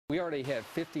We already have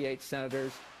 58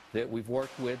 senators that we've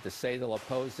worked with to say they'll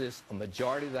oppose this, a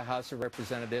majority of the House of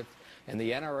Representatives, and the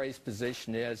NRA's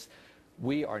position is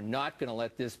we are not going to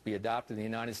let this be adopted in the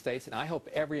United States, and I hope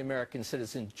every American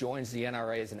citizen joins the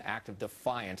NRA as an act of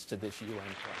defiance to this UN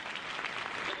plan.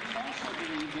 But we also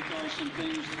believe that there are some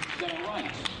things that are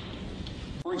right.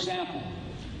 For example,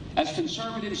 as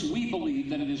conservatives, we believe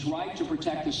that it is right to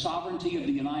protect the sovereignty of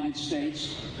the United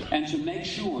States and to make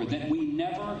sure that we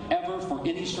never, ever, for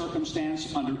any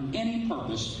circumstance, under any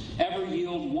purpose, ever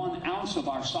yield 1 ounce of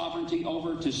our sovereignty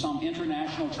over to some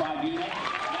international tribunal.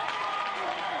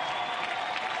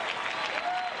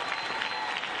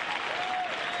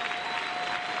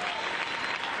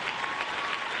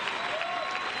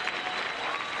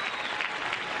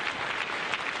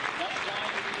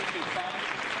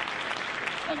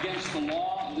 Against the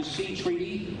law of the sea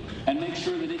treaty and make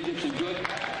sure that it gets a good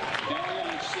burial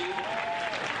at sea.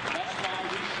 That's why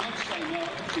we should say no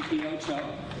to Kyoto,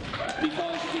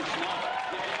 because it's not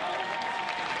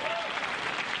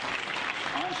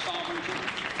our sovereignty.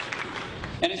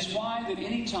 And it's why that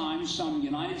any time some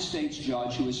United States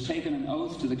judge who has taken an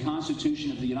oath to the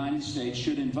Constitution of the United States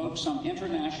should invoke some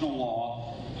international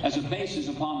law as a basis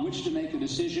upon which to make a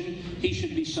decision, he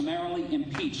should be summarily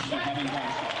impeached for having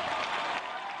done so.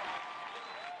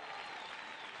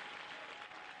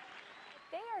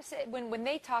 When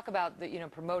they talk about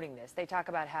promoting this, they talk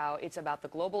about how it's about the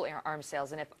global arms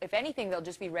sales, and if anything, they'll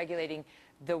just be regulating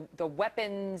the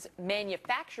weapons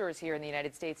manufacturers here in the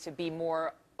United States to be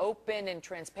more open and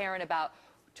transparent about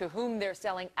to whom they're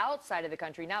selling outside of the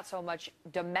country, not so much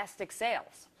domestic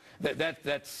sales.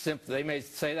 That's simple. They may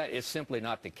say that. It's simply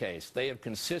not the case. They have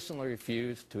consistently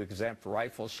refused to exempt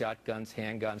rifles, shotguns,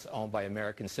 handguns owned by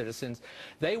American citizens.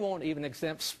 They won't even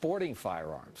exempt sporting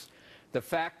firearms. The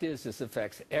fact is, this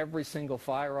affects every single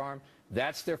firearm.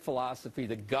 That's their philosophy.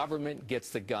 The government gets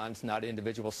the guns, not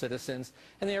individual citizens.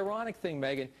 And the ironic thing,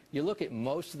 Megan, you look at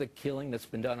most of the killing that's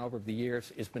been done over the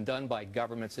years, it's been done by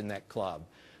governments in that club.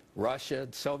 Russia,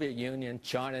 Soviet Union,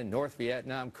 China, North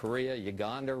Vietnam, Korea,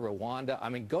 Uganda, Rwanda. I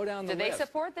mean, go down the list. Do they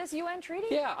support this UN treaty?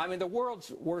 Yeah, I mean, the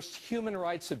world's worst human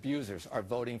rights abusers are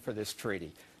voting for this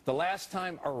treaty. The last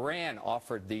time Iran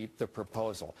offered the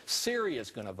proposal, Syria's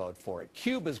going to vote for it.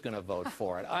 Cuba's going to vote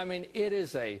for it. I mean,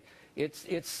 it's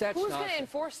such Who's going to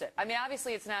enforce it? I mean,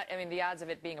 obviously it's not, I mean, the odds of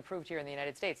it being approved here in the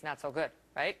United States, not so good,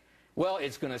 right? Well,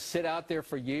 it's going to sit out there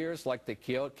for years like the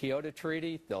Kyoto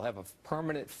Treaty. They'll have a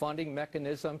permanent funding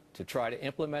mechanism to try to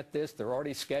implement this. They're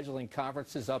already scheduling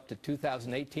conferences up to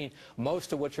 2018,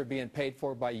 most of which are being paid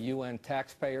for by UN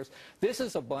taxpayers. This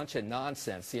is a bunch of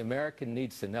nonsense. The American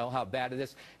needs to know how bad it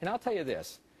is. And I'll tell you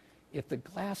this, if the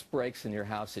glass breaks in your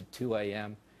house at 2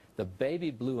 a.m., the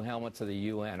baby blue helmets of the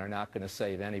UN are not going to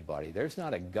save anybody. There's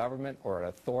not a government or an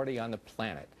authority on the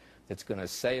planet that's going to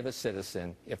save a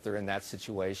citizen if they're in that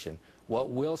situation. What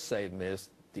will save them is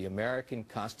the American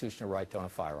constitutional right to own a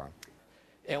firearm.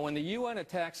 And when the UN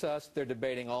attacks us, they're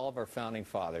debating all of our founding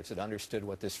fathers that understood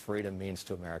what this freedom means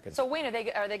to Americans. So, Wayne, are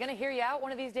they going to hear you out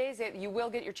one of these days? You will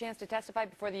get your chance to testify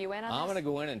before the UN on this? I'm going to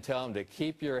go in and tell them to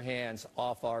keep your hands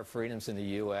off our freedoms in the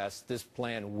U.S. This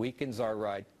plan weakens our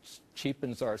rights,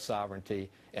 cheapens our sovereignty,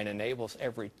 and enables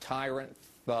every tyrant,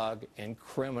 thug, and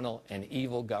criminal and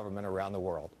evil government around the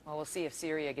world. Well, we'll see if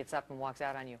Syria gets up and walks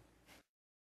out on you.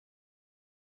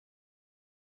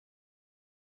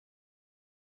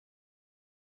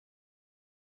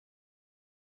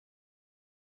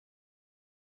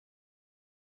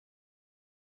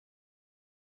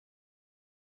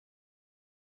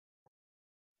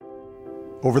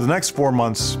 Over the next 4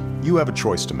 months, you have a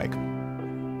choice to make.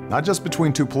 Not just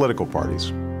between two political parties,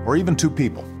 or even two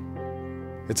people.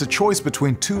 It's a choice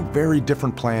between two very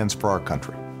different plans for our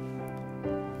country.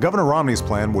 Governor Romney's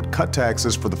plan would cut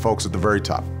taxes for the folks at the very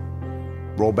top,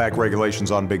 roll back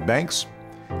regulations on big banks,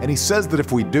 and he says that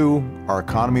if we do, our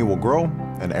economy will grow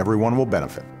and everyone will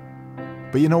benefit.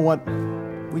 But you know what?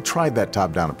 We tried that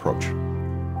top-down approach.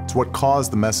 It's what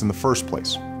caused the mess in the first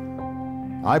place.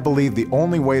 I believe the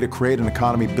only way to create an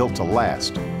economy built to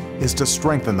last is to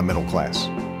strengthen the middle class,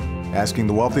 asking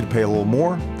the wealthy to pay a little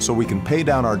more so we can pay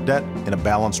down our debt in a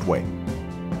balanced way,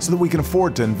 so that we can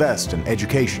afford to invest in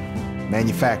education,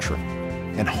 manufacturing,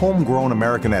 and homegrown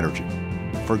American energy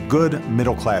for good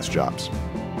middle-class jobs.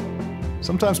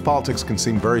 Sometimes politics can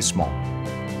seem very small,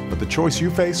 but the choice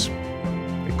you face,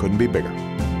 it couldn't be bigger.